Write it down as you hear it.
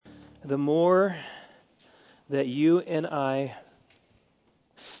the more that you and I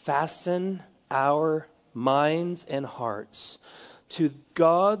fasten our minds and hearts to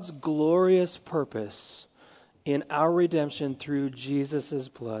God's glorious purpose in our redemption through Jesus'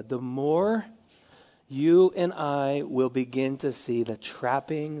 blood, the more you and I will begin to see the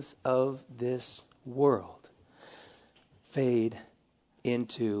trappings of this world fade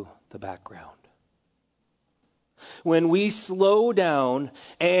into the background. When we slow down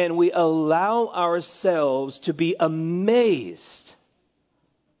and we allow ourselves to be amazed,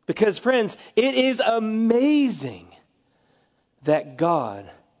 because friends, it is amazing that God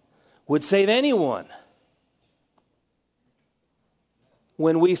would save anyone.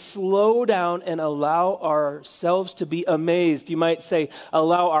 When we slow down and allow ourselves to be amazed, you might say,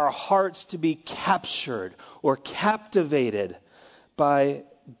 allow our hearts to be captured or captivated by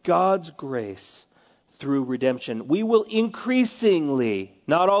God's grace through redemption, we will increasingly,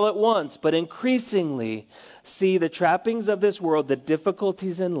 not all at once, but increasingly see the trappings of this world, the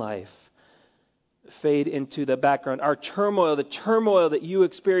difficulties in life, fade into the background. Our turmoil, the turmoil that you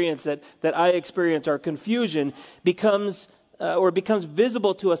experience, that I experience, our confusion becomes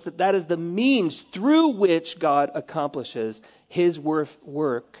visible to us that is the means through which God accomplishes His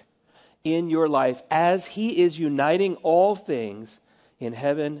work in your life as He is uniting all things in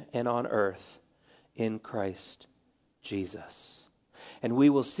heaven and on earth in Christ Jesus. And we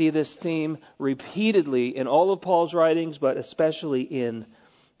will see this theme repeatedly in all of Paul's writings, but especially in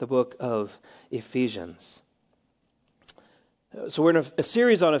the book of Ephesians. So we're in a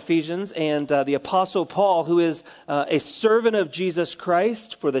series on Ephesians, and the Apostle Paul, who is a servant of Jesus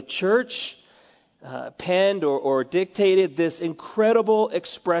Christ for the church, penned or dictated this incredible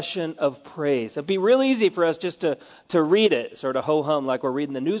expression of praise. It'd be real easy for us just to read it, sort of ho-hum like we're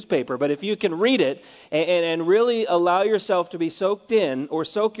reading the newspaper. But if you can read it and really allow yourself to be soaked in, or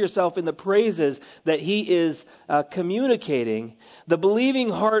soak yourself in the praises that he is communicating, the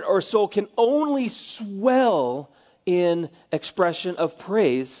believing heart or soul can only swell in expression of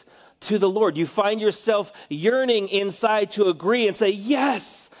praise to the Lord. You find yourself yearning inside to agree and say,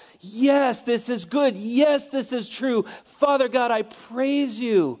 yes, this is good. Yes, this is true. Father God, I praise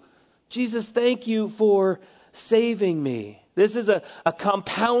you. Jesus, thank you for saving me. This is a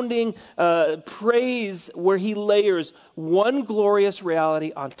compounding praise where he layers one glorious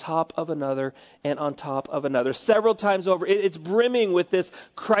reality on top of another and on top of another. Several times over, it's brimming with this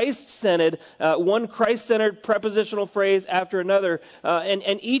Christ-centered, one Christ-centered prepositional phrase after another.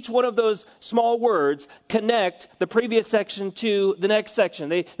 And each one of those small words connect the previous section to the next section.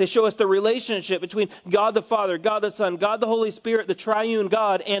 They show us the relationship between God the Father, God the Son, God the Holy Spirit, the triune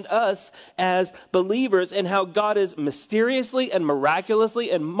God, and us as believers, and how God is mysterious and miraculously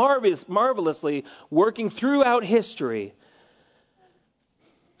and marvelously working throughout history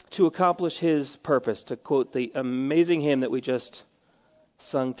to accomplish his purpose. To quote the amazing hymn that we just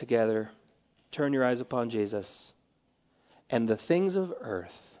sung together, turn your eyes upon Jesus, and the things of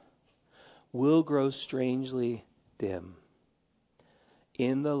earth will grow strangely dim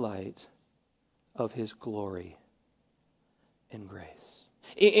in the light of his glory and grace.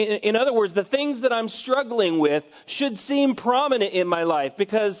 In other words, the things that I'm struggling with should seem prominent in my life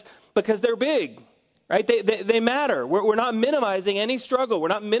because they're big, right? They matter. We're not minimizing any struggle. We're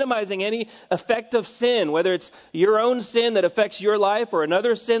not minimizing any effect of sin, whether it's your own sin that affects your life or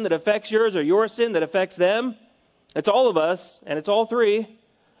another sin that affects yours or your sin that affects them. It's all of us, and it's all three.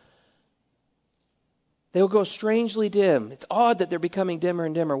 They will go strangely dim. It's odd that they're becoming dimmer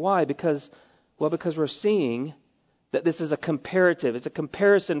and dimmer. Why? Because we're seeing that this is a comparative. It's a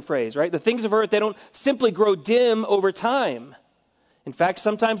comparison phrase, right? The things of earth, they don't simply grow dim over time. In fact,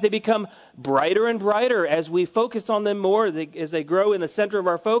 sometimes they become brighter and brighter as we focus on them more, as they grow in the center of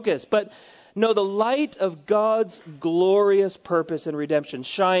our focus. But no, the light of God's glorious purpose and redemption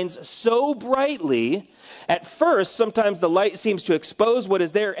shines so brightly. At first, sometimes the light seems to expose what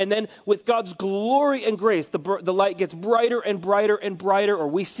is there. And then with God's glory and grace, the light gets brighter and brighter and brighter, or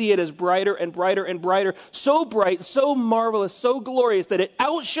we see it as brighter and brighter and brighter. So bright, so marvelous, so glorious that it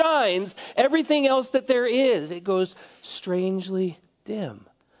outshines everything else that there is. It goes strangely dim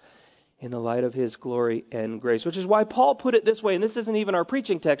in the light of his glory and grace, which is why Paul put it this way, and this isn't even our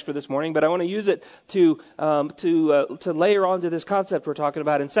preaching text for this morning, but I want to use it to layer onto this concept we're talking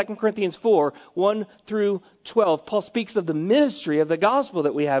about. In 2 Corinthians 4, 1 through 12, Paul speaks of the ministry of the gospel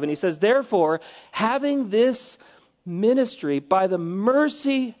that we have, and he says, therefore, having this ministry by the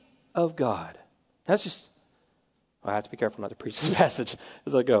mercy of God. That's just, I have to be careful not to preach this passage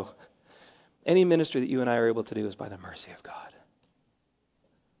as I go. Any ministry that you and I are able to do is by the mercy of God.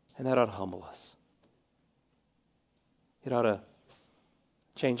 And that ought to humble us. It ought to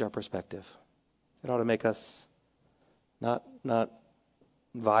change our perspective. It ought to make us not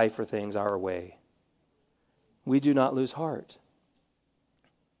vie for things our way. We do not lose heart.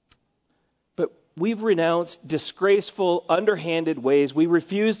 But we've renounced disgraceful, underhanded ways. We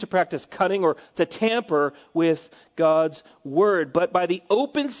refuse to practice cunning or to tamper with God's word. But by the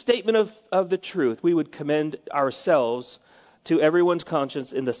open statement of the truth, we would commend ourselves to everyone's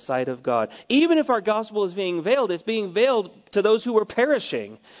conscience in the sight of God. Even if our gospel is being veiled, it's being veiled to those who are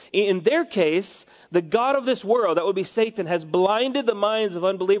perishing. In their case, the god of this world, that would be Satan, has blinded the minds of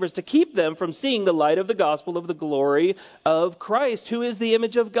unbelievers to keep them from seeing the light of the gospel of the glory of Christ, who is the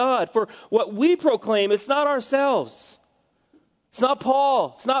image of God. For what we proclaim, it's not ourselves. It's not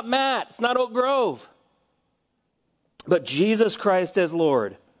Paul. It's not Matt. It's not Oak Grove. But Jesus Christ as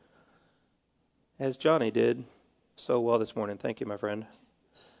Lord. As Johnny did so well this morning. Thank you, my friend.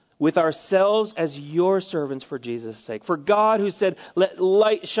 With ourselves as your servants for Jesus' sake. For God, who said, let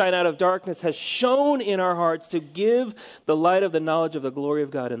light shine out of darkness, has shone in our hearts to give the light of the knowledge of the glory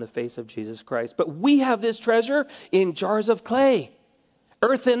of God in the face of Jesus Christ. But we have this treasure in jars of clay,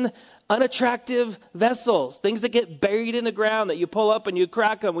 earthen, unattractive vessels, things that get buried in the ground that you pull up and you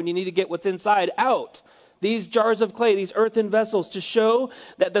crack them when you need to get what's inside out. These jars of clay, these earthen vessels, to show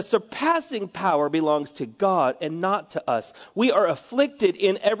that the surpassing power belongs to God and not to us. We are afflicted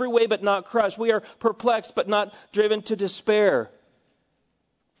in every way but not crushed. We are perplexed but not driven to despair.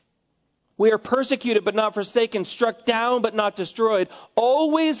 We are persecuted but not forsaken, struck down but not destroyed,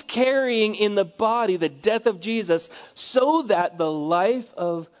 always carrying in the body the death of Jesus, so that the life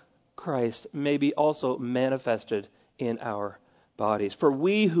of Christ may be also manifested in our bodies. For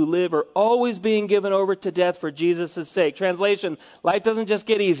we who live are always being given over to death for Jesus' sake. Translation, life doesn't just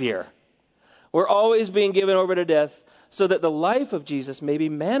get easier. We're always being given over to death so that the life of Jesus may be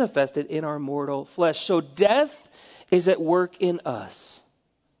manifested in our mortal flesh. So death is at work in us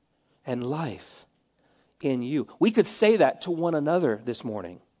and life in you. We could say that to one another this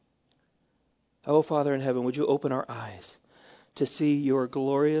morning. Oh, Father in heaven, would you open our eyes to see your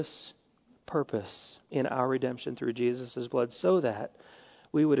glorious purpose in our redemption through Jesus' blood, so that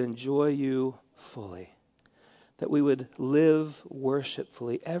we would enjoy you fully, that we would live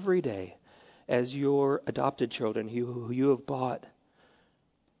worshipfully every day as your adopted children, who you have bought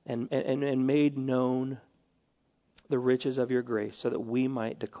and made known the riches of your grace, so that we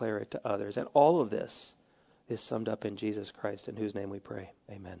might declare it to others. And all of this is summed up in Jesus Christ, in whose name we pray.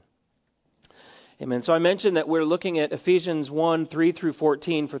 Amen. Amen. So I mentioned that we're looking at Ephesians 1, 3 through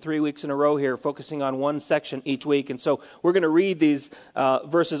 14 for 3 weeks in a row here, focusing on one section each week. And so we're going to read these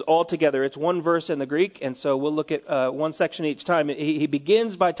verses all together. It's one verse in the Greek, and so we'll look at one section each time. He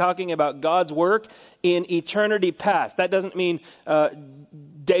begins by talking about God's work in eternity past. That doesn't mean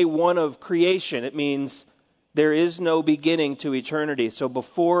day one of creation. It means there is no beginning to eternity. So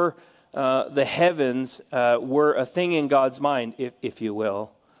before the heavens were a thing in God's mind, if you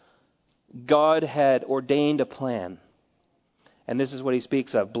will, God had ordained a plan. And this is what he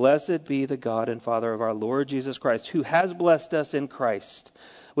speaks of. Blessed be the God and Father of our Lord Jesus Christ, who has blessed us in Christ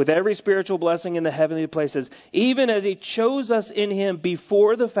with every spiritual blessing in the heavenly places, even as he chose us in him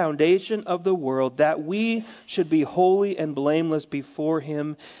before the foundation of the world, that we should be holy and blameless before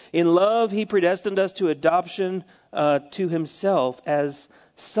him. In love, he predestined us to adoption to himself as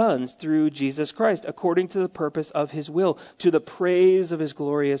sons through Jesus Christ, according to the purpose of his will, to the praise of his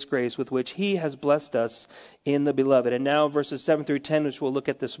glorious grace, with which he has blessed us in the beloved. And now verses 7 through 10, which we'll look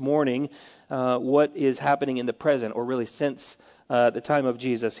at this morning, what is happening in the present, or really since the time of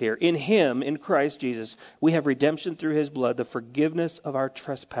Jesus here. In him, in Christ Jesus, we have redemption through his blood, the forgiveness of our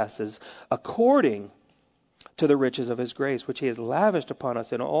trespasses, according to the riches of his grace, which he has lavished upon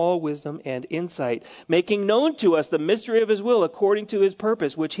us in all wisdom and insight, making known to us the mystery of his will, according to his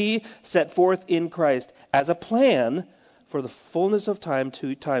purpose, which he set forth in Christ as a plan for the fullness of times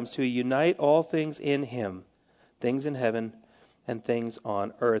to unite all things in him, things in heaven and things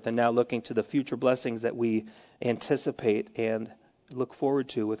on earth. And now looking to the future blessings that we anticipate and look forward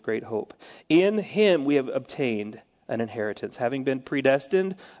to with great hope. In him we have obtained an inheritance, having been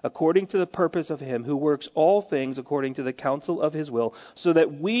predestined according to the purpose of him who works all things according to the counsel of his will, so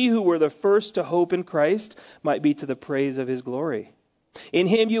that we who were the first to hope in Christ might be to the praise of his glory. In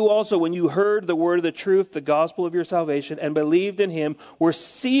him you also, when you heard the word of the truth, the gospel of your salvation, and believed in him, were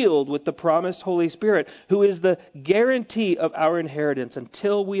sealed with the promised Holy Spirit, who is the guarantee of our inheritance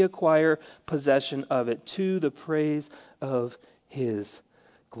until we acquire possession of it, to the praise of his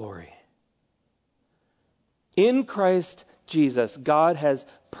glory. In Christ Jesus, God has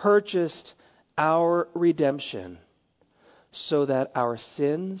purchased our redemption so that our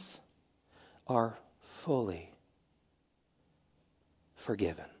sins are fully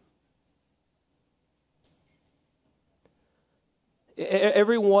forgiven.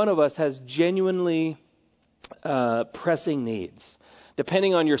 Every one of us has genuinely pressing needs.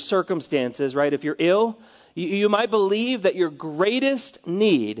 Depending on your circumstances, right? If you're ill, you might believe that your greatest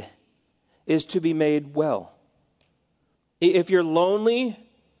need is to be made well. If you're lonely,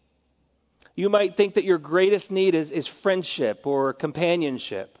 you might think that your greatest need is friendship or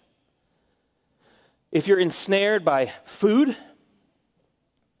companionship. If you're ensnared by food,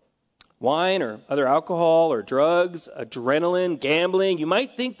 wine or other alcohol or drugs, adrenaline, gambling, you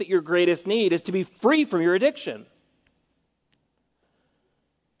might think that your greatest need is to be free from your addiction.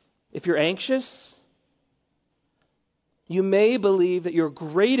 If you're anxious, you may believe that your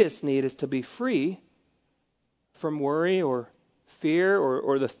greatest need is to be free from worry or fear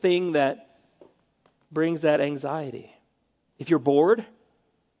or the thing that brings that anxiety. If you're bored,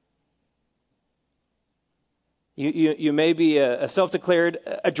 you may be a self-declared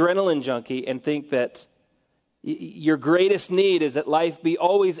adrenaline junkie and think that your greatest need is that life be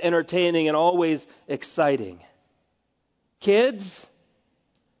always entertaining and always exciting. Kids,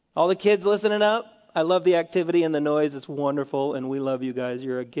 all the kids listening up, I love the activity and the noise. It's wonderful, and we love you guys.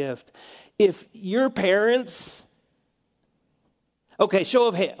 You're a gift. If your parents... Okay, show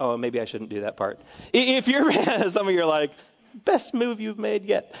of hands. Oh, maybe I shouldn't do that part. If you're... Some of you are like, best move you've made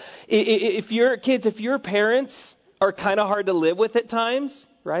yet. If your kids, if your parents are kind of hard to live with at times,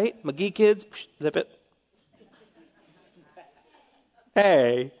 right? Magee kids, zip it.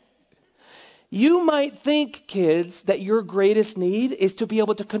 Hey. You might think, kids, that your greatest need is to be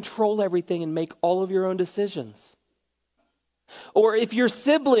able to control everything and make all of your own decisions. Or if your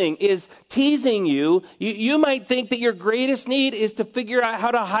sibling is teasing you, you might think that your greatest need is to figure out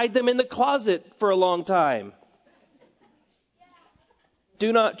how to hide them in the closet for a long time.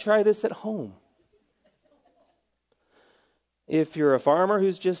 Do not try this at home. If you're a farmer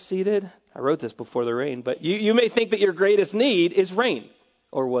who's just seeded, I wrote this before the rain, but you may think that your greatest need is rain,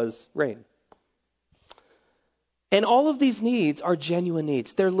 or was rain. And all of these needs are genuine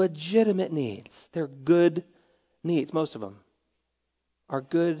needs. They're legitimate needs. They're good needs. Most of them are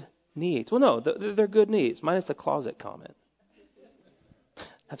good needs. Well, no, they're good needs, minus the closet comment.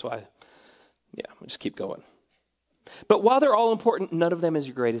 That's why, we'll just keep going. But while they're all important, none of them is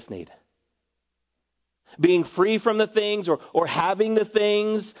your greatest need. Being free from the things or having the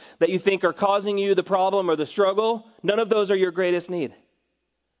things that you think are causing you the problem or the struggle, none of those are your greatest need.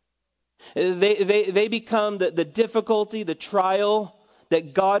 They become the difficulty, the trial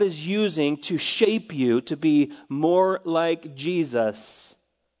that God is using to shape you to be more like Jesus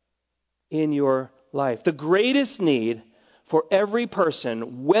in your life. The greatest need for every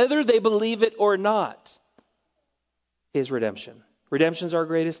person, whether they believe it or not, is redemption. Redemption is our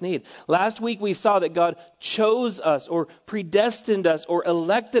greatest need. Last week we saw that God chose us or predestined us or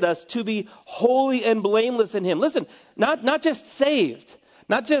elected us to be holy and blameless in Him. Listen, not just saved.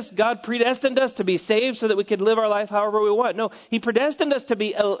 Not just God predestined us to be saved so that we could live our life however we want. No, He predestined us to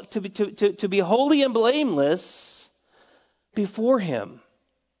be holy and blameless before Him,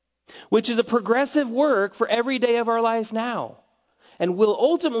 which is a progressive work for every day of our life now and will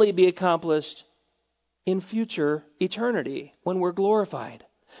ultimately be accomplished in future eternity when we're glorified.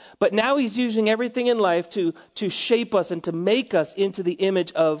 But now He's using everything in life to shape us and to make us into the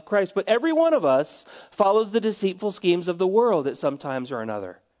image of Christ. But every one of us follows the deceitful schemes of the world at some times or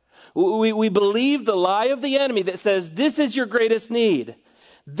another. We believe the lie of the enemy that says, this is your greatest need.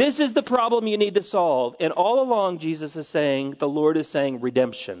 This is the problem you need to solve. And all along, Jesus is saying, the Lord is saying,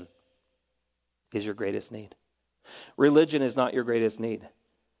 redemption is your greatest need. Religion is not your greatest need.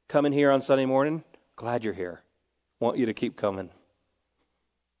 Coming here on Sunday morning, glad you're here. Want you to keep coming.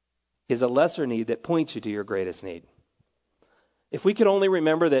 Is a lesser need that points you to your greatest need. If we could only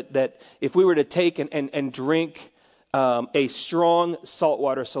remember that if we were to take and drink a strong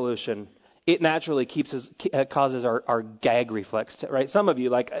saltwater solution, it naturally causes our gag reflex, right? Some of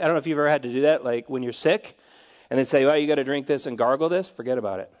you, I don't know if you've ever had to do that, like when you're sick, and they say, well, you got to drink this and gargle this. Forget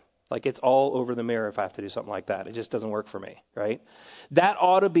about it. Like it's all over the mirror if I have to do something like that. It just doesn't work for me, right? That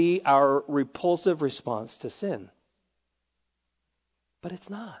ought to be our repulsive response to sin. But it's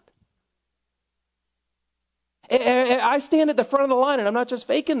not. I stand at the front of the line, and I'm not just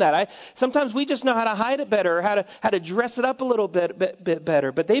faking that. Sometimes we just know how to hide it better, or how to dress it up a little bit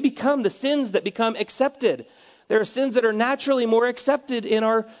better. But they become the sins that become accepted. There are sins that are naturally more accepted in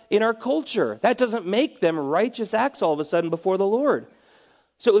our culture. That doesn't make them righteous acts all of a sudden before the Lord.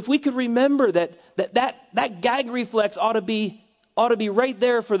 So if we could remember that gag reflex ought to be ought to be right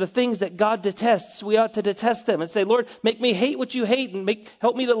there for the things that God detests. We ought to detest them and say, Lord, make me hate what you hate and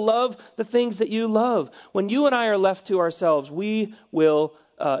help me to love the things that you love. When you and I are left to ourselves, we will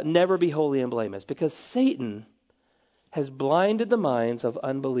never be holy and blameless, because Satan has blinded the minds of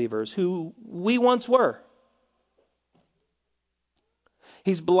unbelievers who we once were.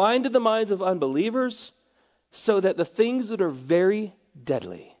 He's blinded the minds of unbelievers so that the things that are very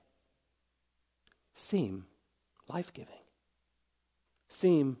deadly seem life-giving,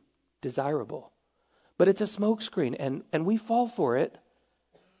 seem desirable. But it's a smokescreen, and we fall for it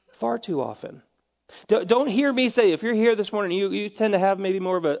far too often. Don't hear me say, if you're here this morning, you tend to have maybe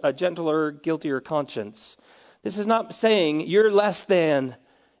more of a gentler, guiltier conscience. This is not saying you're less than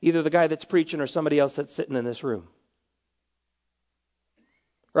either the guy that's preaching or somebody else that's sitting in this room.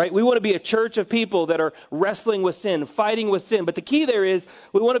 Right? We want to be a church of people that are wrestling with sin, fighting with sin. But the key there is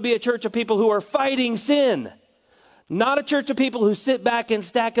we want to be a church of people who are fighting sin. Not a church of people who sit back and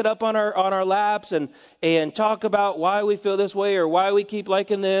stack it up on our laps and talk about why we feel this way or why we keep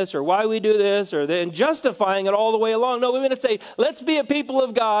liking this or why we do this or then justifying it all the way along. No, we're going to say, let's be a people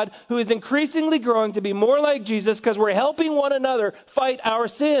of God who is increasingly growing to be more like Jesus because we're helping one another fight our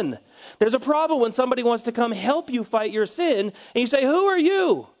sin. There's a problem when somebody wants to come help you fight your sin and you say, who are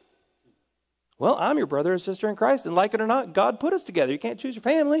you? Well, I'm your brother or sister in Christ, and like it or not, God put us together. You can't choose your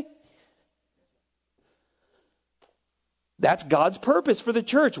family. That's God's purpose for the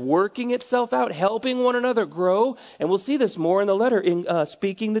church, working itself out, helping one another grow. And we'll see this more in the letter, in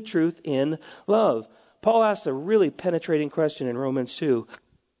speaking the truth in love. Paul asks a really penetrating question in Romans 2.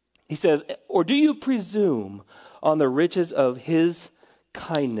 He says, or do you presume on the riches of his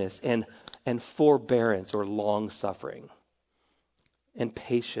kindness and forbearance or long suffering and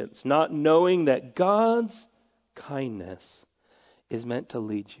patience, not knowing that God's kindness is meant to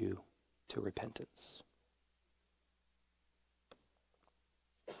lead you to repentance?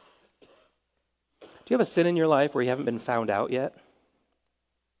 Do you have a sin in your life where you haven't been found out yet?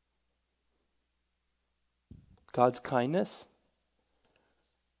 God's kindness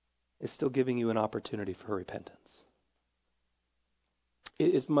is still giving you an opportunity for repentance.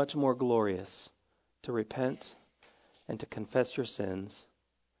 It is much more glorious to repent and to confess your sins.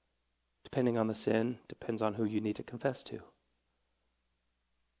 Depending on the sin, depends on who you need to confess to,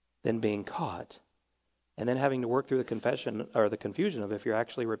 than being caught and then having to work through the confession or the confusion of if you're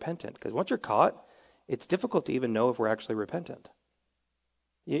actually repentant. Because once you're caught, it's difficult to even know if we're actually repentant.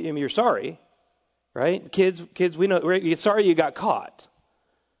 I mean, you're sorry, right? Kids, we know, you're sorry you got caught.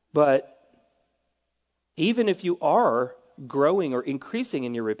 But even if you are growing or increasing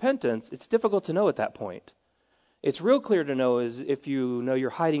in your repentance, it's difficult to know at that point. It's real clear to know is if you know you're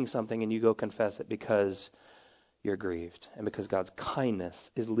hiding something and you go confess it because you're grieved and because God's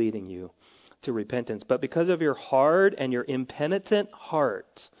kindness is leading you to repentance. But because of your hard and your impenitent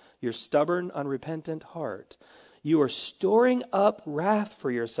heart, your stubborn, unrepentant heart, you are storing up wrath for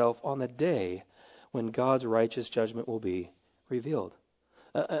yourself on the day when God's righteous judgment will be revealed.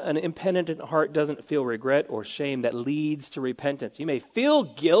 An impenitent heart doesn't feel regret or shame that leads to repentance. You may feel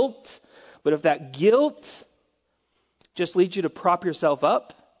guilt, but if that guilt just leads you to prop yourself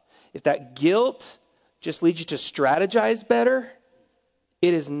up, if that guilt just leads you to strategize better,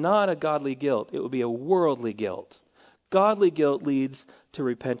 it is not a godly guilt. It will be a worldly guilt. Godly guilt leads to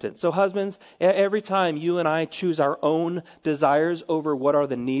repentance. So husbands, every time you and I choose our own desires over what are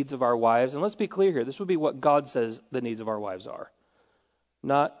the needs of our wives, and let's be clear here, this would be what God says the needs of our wives are.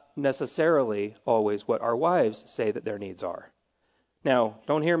 Not necessarily always what our wives say that their needs are. Now,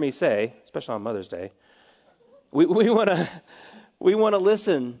 don't hear me say, especially on Mother's Day, we want to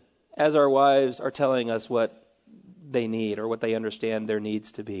listen as our wives are telling us what they need or what they understand their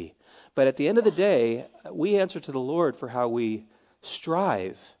needs to be. But at the end of the day, we answer to the Lord for how we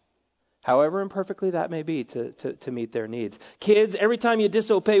strive, however imperfectly that may be, to meet their needs. Kids, every time you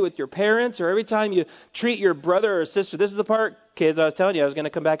disobey with your parents or every time you treat your brother or sister, this is the part, kids, I was telling you I was going to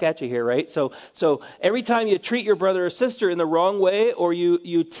come back at you here, right? So every time you treat your brother or sister in the wrong way or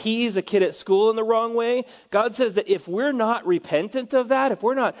you tease a kid at school in the wrong way, God says that if we're not repentant of that, if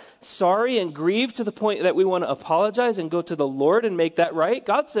we're not sorry and grieved to the point that we want to apologize and go to the Lord and make that right,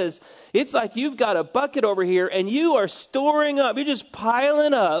 God says it's like you've got a bucket over here and you are storing up, you're just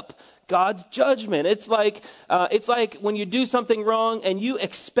piling up God's judgment. It's like when you do something wrong and you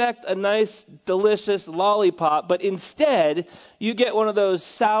expect a nice, delicious lollipop, but instead you get one of those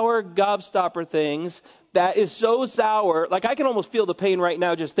sour gobstopper things that is so sour, like I can almost feel the pain right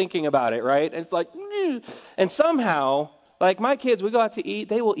now just thinking about it, right? And it's like, and somehow, like my kids, we go out to eat,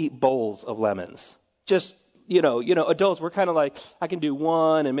 they will eat bowls of lemons. Just, adults, we're kind of like, I can do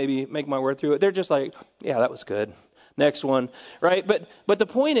one and maybe make my way through it. They're just like, yeah, that was good. Next one, right? But the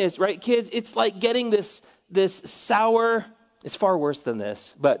point is, right, kids, it's like getting this sour, it's far worse than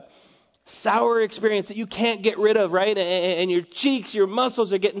this, but sour experience that you can't get rid of, right? And your cheeks, your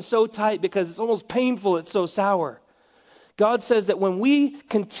muscles are getting so tight because it's almost painful, it's so sour. God says that when we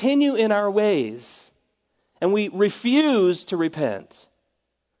continue in our ways and we refuse to repent,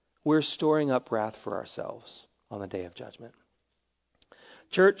 we're storing up wrath for ourselves on the day of judgment.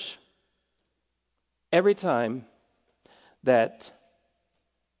 Church, every time that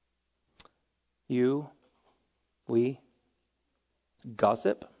we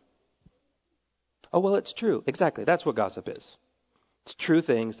gossip. Oh, well, it's true. Exactly. That's what gossip is. It's true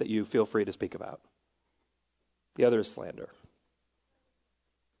things that you feel free to speak about. The other is slander.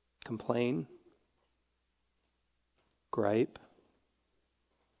 Complain. Gripe.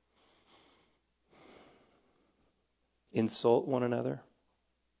 Insult one another.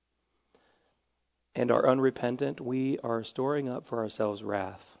 And are unrepentant, we are storing up for ourselves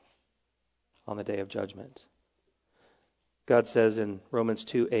wrath on the day of judgment. God says in Romans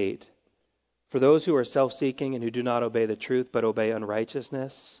 2:8, for those who are self-seeking and who do not obey the truth but obey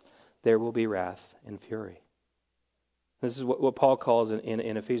unrighteousness, there will be wrath and fury. This is what Paul calls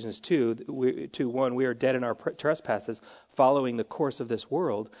in Ephesians 2:1, we are dead in our trespasses, following the course of this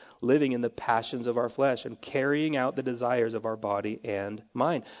world, living in the passions of our flesh and carrying out the desires of our body and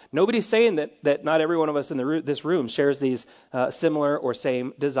mind. Nobody's saying that not every one of us in this room shares these similar or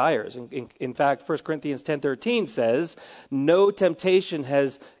same desires. In fact, 1 Corinthians 10:13 says, no temptation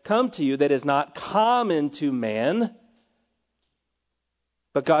has come to you that is not common to man,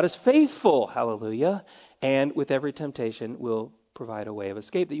 but God is faithful, hallelujah, and with every temptation will provide a way of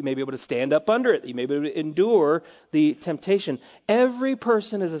escape, that you may be able to stand up under it, that you may be able to endure the temptation. Every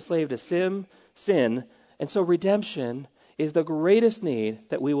person is a slave to sin, and so redemption is the greatest need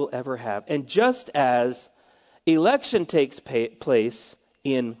that we will ever have. And just as election takes place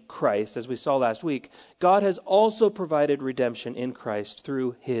in Christ, as we saw last week, God has also provided redemption in Christ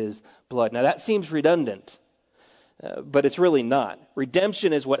through his blood. Now that seems redundant. But it's really not.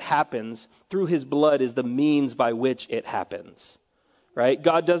 Redemption is what happens. Through his blood is the means by which it happens. Right?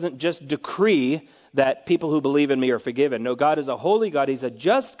 God doesn't just decree that people who believe in me are forgiven. No, God is a holy God. He's a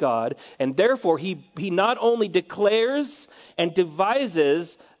just God. And therefore, he not only declares and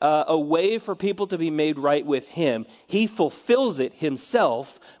devises a way for people to be made right with him, he fulfills it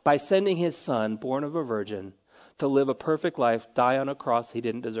himself by sending his son, born of a virgin, to live a perfect life, die on a cross he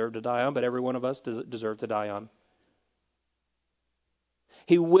didn't deserve to die on, but every one of us deserve to die on.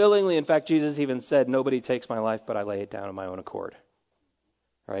 He willingly, in fact, Jesus even said, nobody takes my life, but I lay it down on my own accord.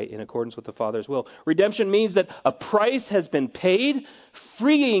 Right? In accordance with the Father's will. Redemption means that a price has been paid,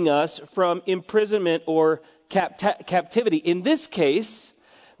 freeing us from imprisonment or captivity. In this case,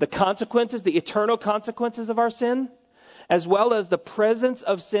 the consequences, the eternal consequences of our sin, as well as the presence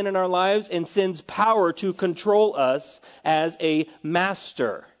of sin in our lives and sin's power to control us as a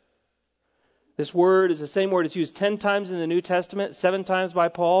master. This word is the same word. It's used 10 times in the New Testament, 7 times by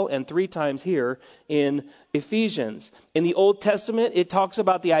Paul, and 3 times here in Ephesians. In the Old Testament, it talks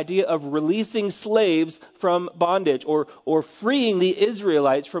about the idea of releasing slaves from bondage or freeing the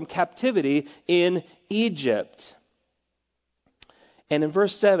Israelites from captivity in Egypt. And in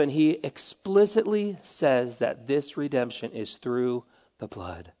verse 7, he explicitly says that this redemption is through the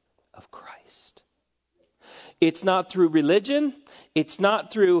blood of Christ. It's not through religion. It's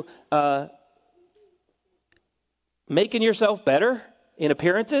not through making yourself better in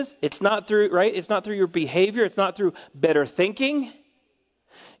appearances. It's not through, right? It's not through your behavior. It's not through better thinking.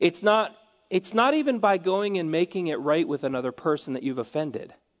 It's not even by going and making it right with another person that you've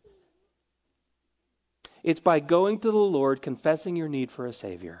offended. It's by going to the Lord, confessing your need for a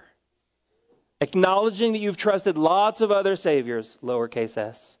Savior. Acknowledging that you've trusted lots of other Saviors, lowercase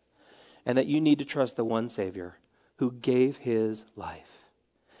s, and that you need to trust the one Savior who gave his life.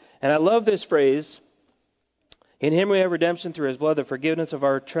 And I love this phrase, in him we have redemption through his blood, the forgiveness of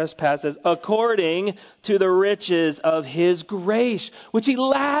our trespasses, according to the riches of his grace, which he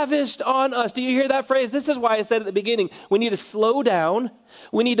lavished on us. Do you hear that phrase? This is why I said at the beginning, we need to slow down.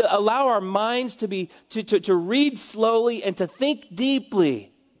 We need to allow our minds to read slowly and to think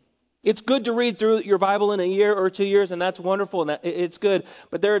deeply. It's good to read through your Bible in a year or 2 years, and that's wonderful, and it's good.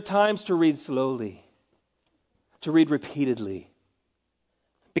 But there are times to read slowly, to read repeatedly.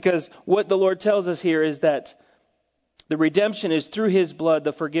 Because what the Lord tells us here is that the redemption is through his blood,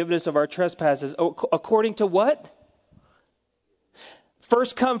 the forgiveness of our trespasses. According to what?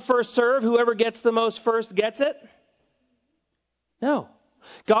 First come, first serve. Whoever gets the most first gets it? No.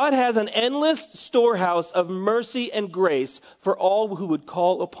 God has an endless storehouse of mercy and grace for all who would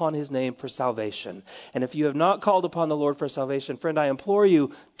call upon his name for salvation. And if you have not called upon the Lord for salvation, friend, I implore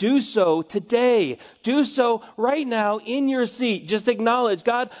you, do so today. Do so right now in your seat. Just acknowledge,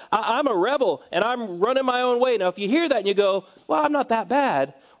 God, I'm a rebel and I'm running my own way. Now, if you hear that and you go, well, I'm not that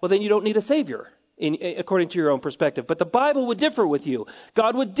bad, well, then you don't need a Savior. According to your own perspective. But the Bible would differ with you.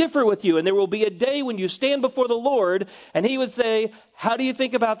 God would differ with you. And there will be a day when you stand before the Lord and he would say, how do you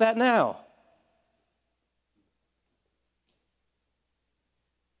think about that now?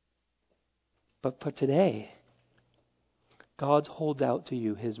 But for today, God holds out to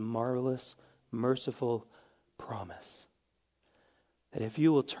you his marvelous, merciful promise that if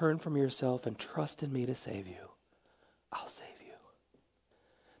you will turn from yourself and trust in me to save you, I'll save you.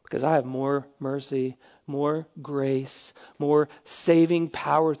 Because I have more mercy, more grace, more saving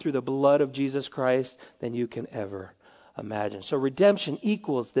power through the blood of Jesus Christ than you can ever imagine. So redemption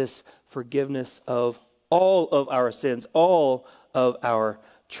equals this forgiveness of all of our sins, all of our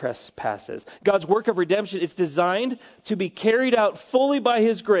trespasses. God's work of redemption is designed to be carried out fully by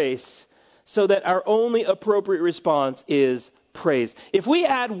his grace so that our only appropriate response is praise. If we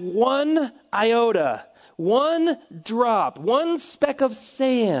add one iota, one drop, one speck of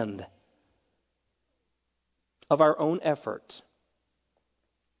sand of our own effort,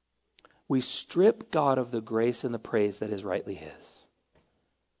 we strip God of the grace and the praise that is rightly his.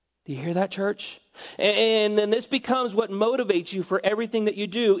 Do you hear that, church? And then this becomes what motivates you for everything that you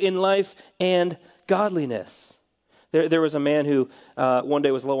do in life and godliness. There was a man who one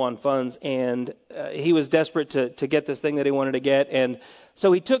day was low on funds, and he was desperate to get this thing that he wanted to get. And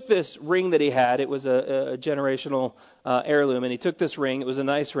so he took this ring that he had. It was a generational heirloom, and he took this ring. It was a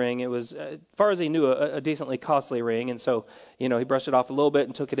nice ring. It was, as far as he knew, a decently costly ring. And so, he brushed it off a little bit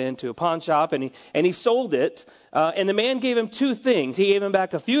and took it into a pawn shop, and he sold it. And the man gave him two things. He gave him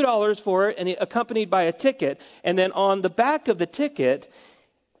back a few dollars for it, and he accompanied by a ticket. And then on the back of the ticket,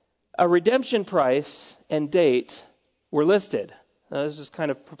 a redemption price and date were listed. This is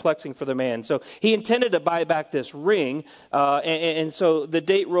kind of perplexing for the man. So he intended to buy back this ring, and so the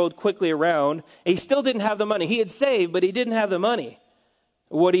date rolled quickly around. He still didn't have the money. He had saved, but he didn't have the money.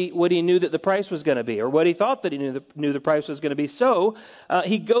 What he knew that the price was going to be, or what he thought that he knew the price was going to be. So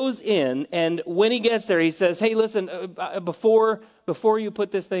he goes in, and when he gets there, he says, "Hey, listen, before you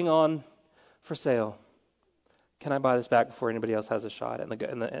put this thing on for sale, can I buy this back before anybody else has a shot?" And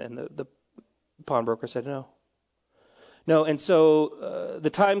the pawnbroker said, No, and so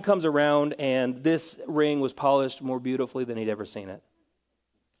the time comes around, and this ring was polished more beautifully than he'd ever seen it.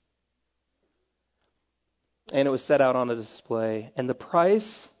 And it was set out on a display, and the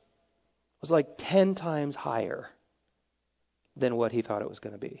price was like 10 times higher than what he thought it was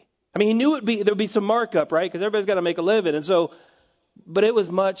going to be. I mean, he knew there'd be some markup, right? Because everybody's got to make a living, and so, but it was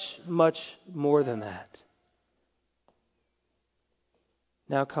much, much more than that.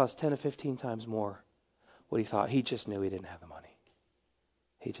 Now it costs 10 to 15 times more what he thought. He just knew he didn't have the money.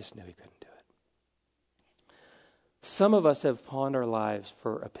 He just knew he couldn't do it. Some of us have pawned our lives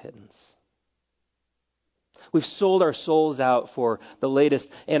for a pittance. We've sold our souls out for the latest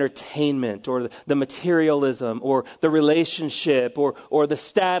entertainment, or the materialism, or the relationship, or the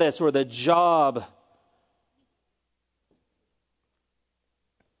status, or the job.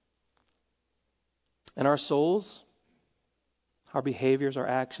 And our souls, our behaviors, our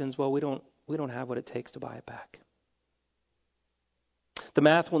actions, well, we don't have what it takes to buy it back. The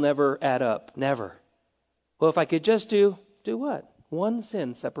math will never add up. Never. Well, if I could just do what? One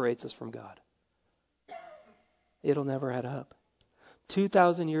sin separates us from God. It'll never add up.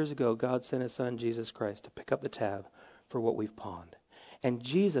 2,000 years ago, God sent his son, Jesus Christ, to pick up the tab for what we've pawned. And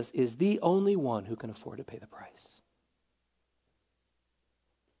Jesus is the only one who can afford to pay the price.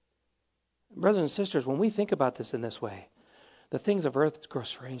 Brothers and sisters, when we think about this in this way, the things of earth grow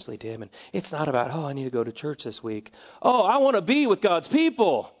strangely dim. And it's not about, I need to go to church this week. I want to be with God's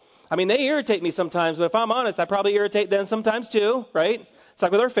people. I mean, they irritate me sometimes, but if I'm honest, I probably irritate them sometimes too, right? It's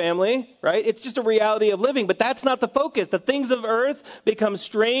like with our family, right? It's just a reality of living, but that's not the focus. The things of earth become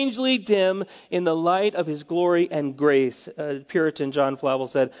strangely dim in the light of his glory and grace. Puritan John Flavel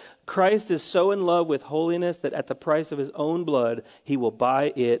said, Christ is so in love with holiness that at the price of his own blood, he will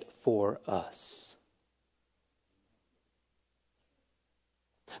buy it for us.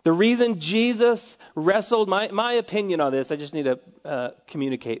 The reason Jesus wrestled, my opinion on this, I just need to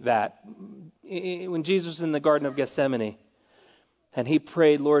communicate that. When Jesus was in the Garden of Gethsemane, and he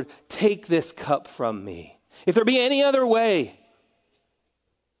prayed, Lord, take this cup from me. If there be any other way.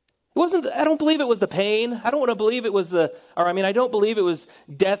 I don't believe it was the pain. I don't believe it was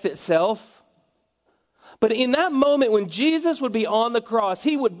death itself. But in that moment when Jesus would be on the cross,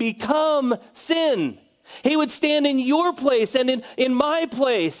 he would become sin. He would stand in your place and in my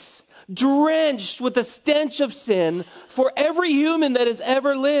place, drenched with the stench of sin. For every human that has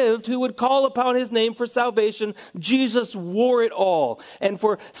ever lived who would call upon his name for salvation, Jesus wore it all. And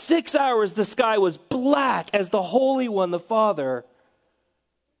for 6 hours the sky was black as the Holy One, the Father,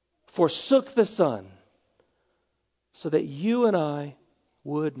 forsook the Son, so that you and I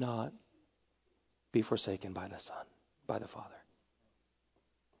would not be forsaken by the Son, by the Father.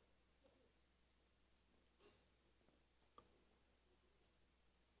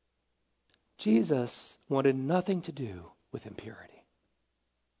 Jesus wanted nothing to do with impurity.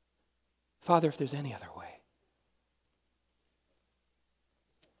 Father, if there's any other way.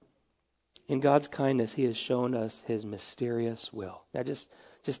 In God's kindness, he has shown us his mysterious will. Now just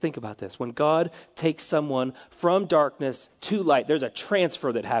think about this. When God takes someone from darkness to light, there's a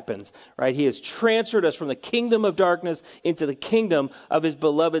transfer that happens, right? He has transferred us from the kingdom of darkness into the kingdom of his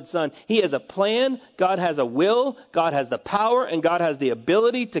beloved Son. He has a plan, God has a will, God has the power, and God has the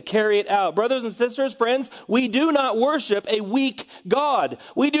ability to carry it out. Brothers and sisters, friends, we do not worship a weak God.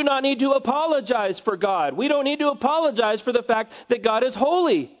 We do not need to apologize for God. We don't need to apologize for the fact that God is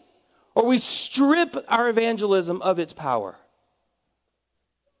holy, or we strip our evangelism of its power.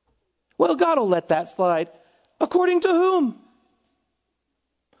 Well, God will let that slide. According to whom?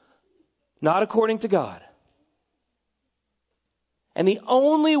 Not according to God. And the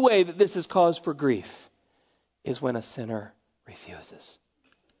only way that this is cause for grief is when a sinner refuses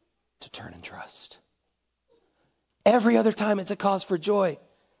to turn and trust. Every other time it's a cause for joy.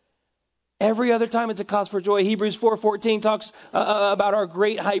 Every other time it's a cause for joy. Hebrews 4:14 talks about our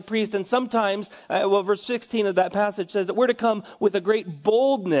great high priest. And sometimes, verse 16 of that passage says that we're to come with a great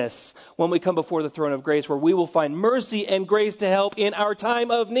boldness when we come before the throne of grace, where we will find mercy and grace to help in our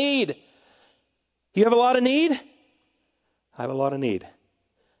time of need. You have a lot of need? I have a lot of need.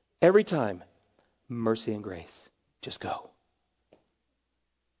 Every time, mercy and grace. Just go.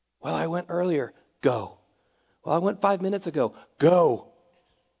 Well, I went earlier. Go. Well, I went 5 minutes ago. Go.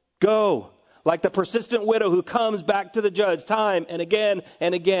 Go. Like the persistent widow who comes back to the judge time and again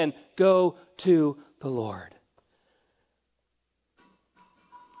and again. Go to the Lord.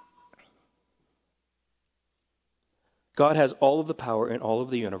 God has all of the power in all of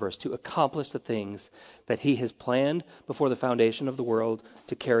the universe to accomplish the things that he has planned before the foundation of the world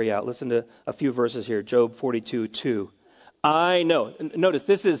to carry out. Listen to a few verses here. Job 42:2. I know. Notice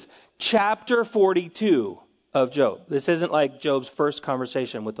this is chapter 42 of Job. This isn't like Job's first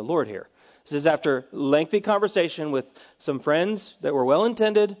conversation with the Lord here. This is after lengthy conversation with some friends that were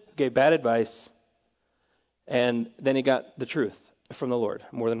well-intended, gave bad advice, and then he got the truth from the Lord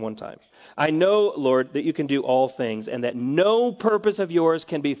more than one time. I know, Lord, that you can do all things and that no purpose of yours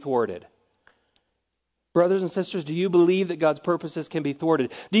can be thwarted. Brothers and sisters, do you believe that God's purposes can be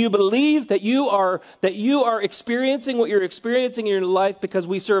thwarted? Do you believe that you are experiencing what you're experiencing in your life because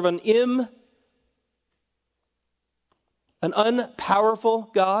we serve an unpowerful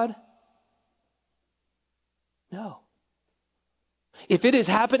God? No. If it is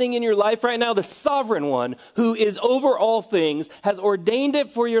happening in your life right now, the sovereign one who is over all things has ordained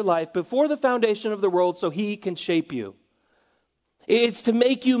it for your life before the foundation of the world so he can shape you. It's to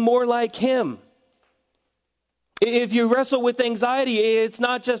make you more like him. If you wrestle with anxiety, it's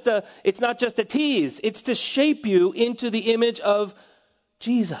not just a tease. It's to shape you into the image of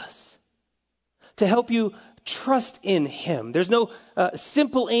Jesus. To help you trust in him. There's no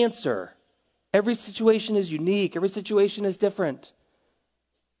simple answer. Every situation is unique. Every situation is different.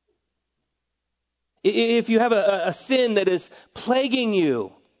 If you have a sin that is plaguing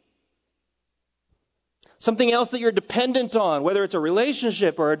you, something else that you're dependent on, whether it's a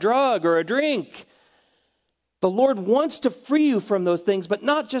relationship or a drug or a drink, the Lord wants to free you from those things, but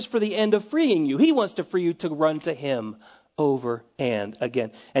not just for the end of freeing you. He wants to free you to run to him over and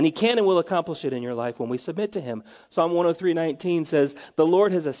again. And he can and will accomplish it in your life when we submit to him. Psalm 103:19 says, the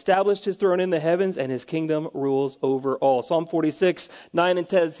Lord has established his throne in the heavens and his kingdom rules over all. Psalm 46:9 and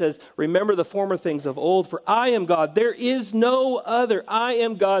 10 says, remember the former things of old, for I am God. There is no other. I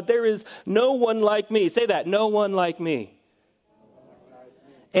am God. There is no one like me. Say that. No one like me.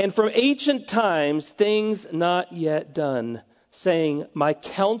 And from ancient times, things not yet done, saying, my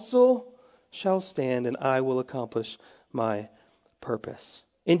counsel shall stand and I will accomplish my purpose.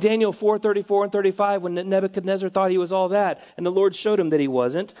 In Daniel 4:34 and 35, when Nebuchadnezzar thought he was all that, and the Lord showed him that he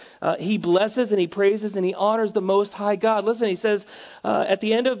wasn't, he blesses and he praises and he honors the Most High God. Listen, he says, at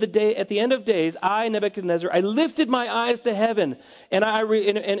the end of days, I, Nebuchadnezzar, I lifted my eyes to heaven,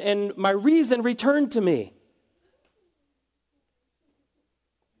 and my reason returned to me.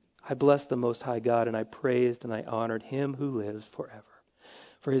 I blessed the Most High God, and I praised and I honored him who lives forever.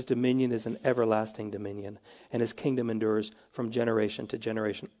 For his dominion is an everlasting dominion, and his kingdom endures from generation to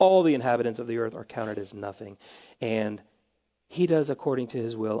generation. All the inhabitants of the earth are counted as nothing, and he does according to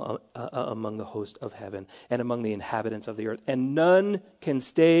his will among the host of heaven and among the inhabitants of the earth. And none can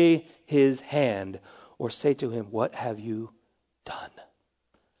stay his hand or say to him, what have you done?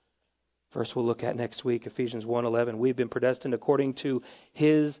 Verse we'll look at next week, Ephesians 1:11. We've been predestined according to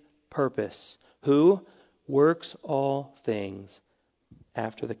his purpose, who works all things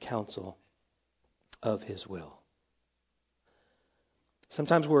after the counsel of his will.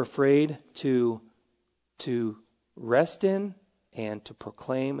 Sometimes we're afraid to rest in and to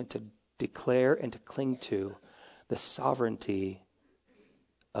proclaim and to declare and to cling to the sovereignty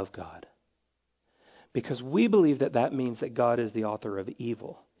of God. Because we believe that that means that God is the author of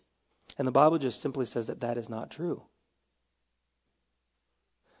evil. And the Bible just simply says that that is not true.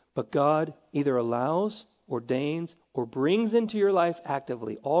 But God either allows, ordains, or brings into your life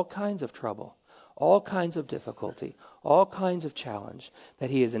actively all kinds of trouble, all kinds of difficulty, all kinds of challenge that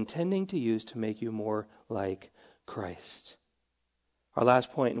he is intending to use to make you more like Christ. Our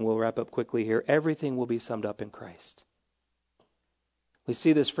last point, and we'll wrap up quickly here, everything will be summed up in Christ. We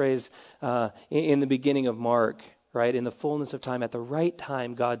see this phrase in the beginning of Mark, right? In the fullness of time, at the right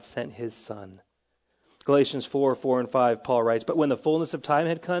time, God sent his Son. Galatians 4 and 5, Paul writes, but when the fullness of time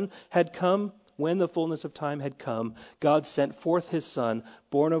had come, God sent forth his Son,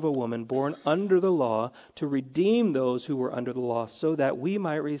 born of a woman, born under the law, to redeem those who were under the law, so that we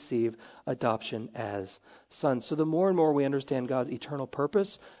might receive adoption as sons. So the more and more we understand God's eternal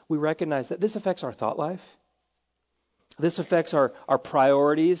purpose, we recognize that this affects our thought life. This affects our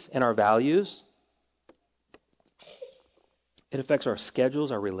priorities and our values. It affects our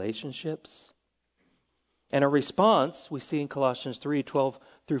schedules, our relationships. And our response, we see in Colossians 3:12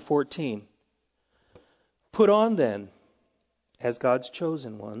 through 14. Put on then, as God's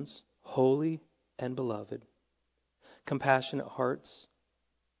chosen ones, holy and beloved, compassionate hearts,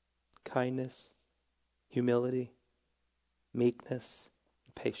 kindness, humility, meekness,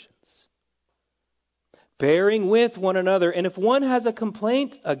 patience, bearing with one another, and if one has a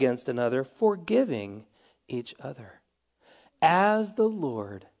complaint against another, forgiving each other. As the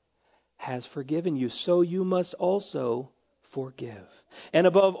Lord has forgiven you, so you must also forgive. And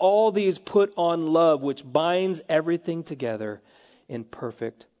above all these, put on love, which binds everything together in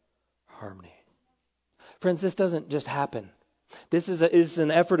perfect harmony. Friends, this doesn't just happen. This is an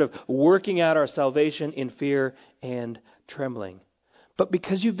effort of working out our salvation in fear and trembling. But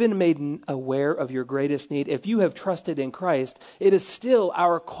because you've been made aware of your greatest need, if you have trusted in Christ, it is still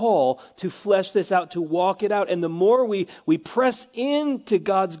our call to flesh this out, to walk it out. And the more we press into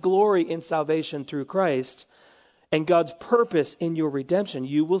God's glory in salvation through Christ and God's purpose in your redemption,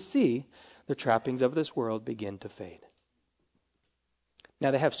 you will see the trappings of this world begin to fade.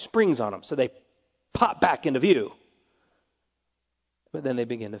 Now they have springs on them, so they pop back into view. But then they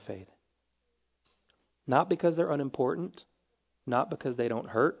begin to fade. Not because they're unimportant. Not because they don't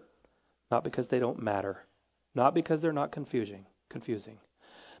hurt, not because they don't matter, not because they're not confusing,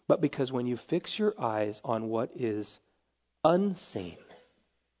 but because when you fix your eyes on what is unseen,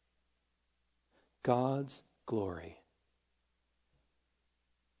 God's glory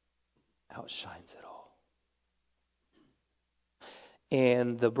outshines it all.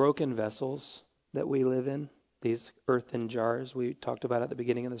 And the broken vessels that we live in, these earthen jars we talked about at the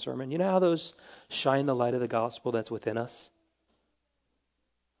beginning of the sermon, you know how those shine the light of the gospel that's within us?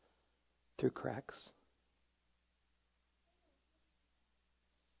 Through cracks.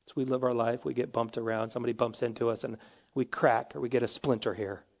 So we live our life, we get bumped around, somebody bumps into us and we crack or we get a splinter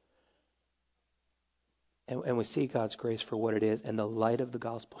here. And we see God's grace for what it is, and the light of the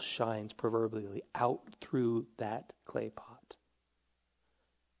gospel shines proverbially out through that clay pot.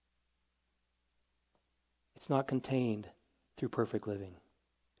 It's not contained through perfect living.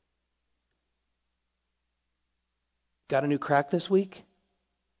 Got a new crack this week?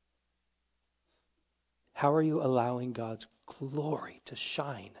 How are you allowing God's glory to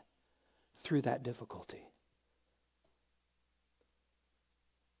shine through that difficulty?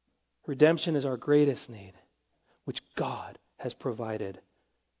 Redemption is our greatest need, which God has provided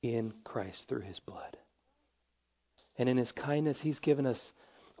in Christ through his blood. And in his kindness, he's given us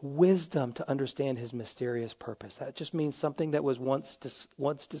wisdom to understand his mysterious purpose. That just means something that was once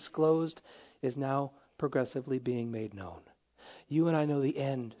disclosed is now progressively being made known. You and I know the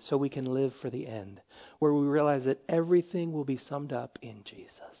end, so we can live for the end, where we realize that everything will be summed up in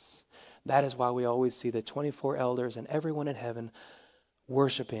Jesus. That is why we always see the 24 elders and everyone in heaven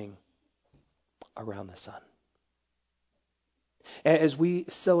worshiping around the sun. As we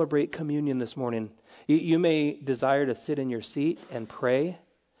celebrate communion this morning, you may desire to sit in your seat and pray.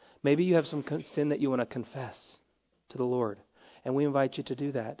 Maybe you have some sin that you want to confess to the Lord, and we invite you to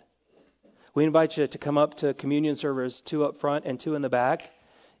do that. We invite you to come up to communion servers, 2 up front and 2 in the back.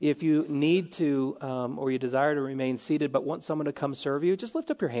 If you need to or you desire to remain seated but want someone to come serve you, just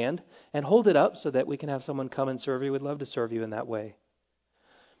lift up your hand and hold it up so that we can have someone come and serve you. We'd love to serve you in that way.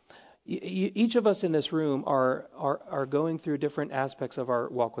 Each of us in this room are going through different aspects of our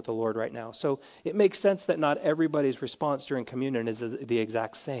walk with the Lord right now. So it makes sense that not everybody's response during communion is the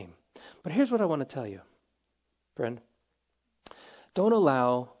exact same. But here's what I want to tell you, friend. Don't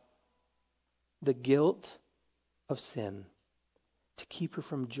allow the guilt of sin to keep you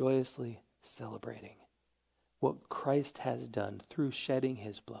from joyously celebrating what Christ has done through shedding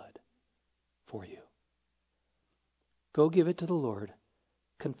his blood for you. Go give it to the Lord.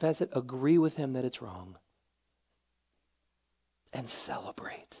 Confess it. Agree with him that it's wrong. And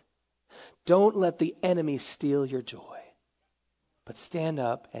celebrate. Don't let the enemy steal your joy. But stand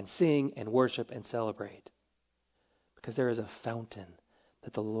up and sing and worship and celebrate. Because there is a fountain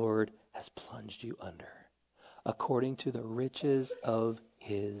that the Lord has plunged you under, according to the riches of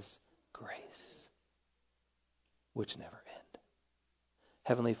his grace, which never end.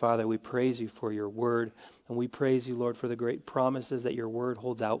 Heavenly Father, we praise you for your word, and we praise you, Lord, for the great promises that your word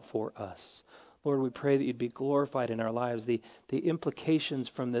holds out for us. Lord, we pray that you'd be glorified in our lives. The implications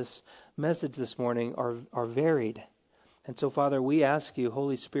from this message this morning are varied. And so, Father, we ask you,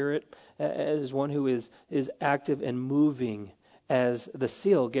 Holy Spirit, as one who is active and moving as the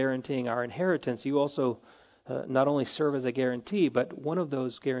seal guaranteeing our inheritance, you also not only serve as a guarantee, but one of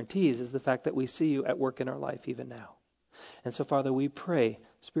those guarantees is the fact that we see you at work in our life even now. And so, Father, we pray,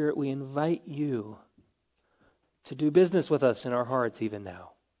 Spirit, we invite you to do business with us in our hearts even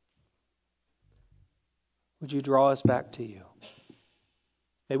now. Would you draw us back to you?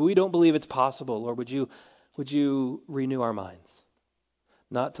 Maybe we don't believe it's possible, Lord. Would you renew our minds?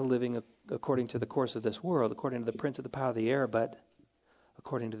 Not to living according to the course of this world, according to the prince of the power of the air, but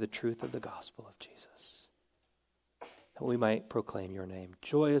according to the truth of the gospel of Jesus. That we might proclaim your name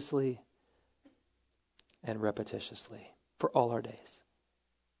joyously and repetitiously for all our days.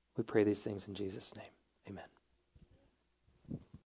 We pray these things in Jesus' name. Amen.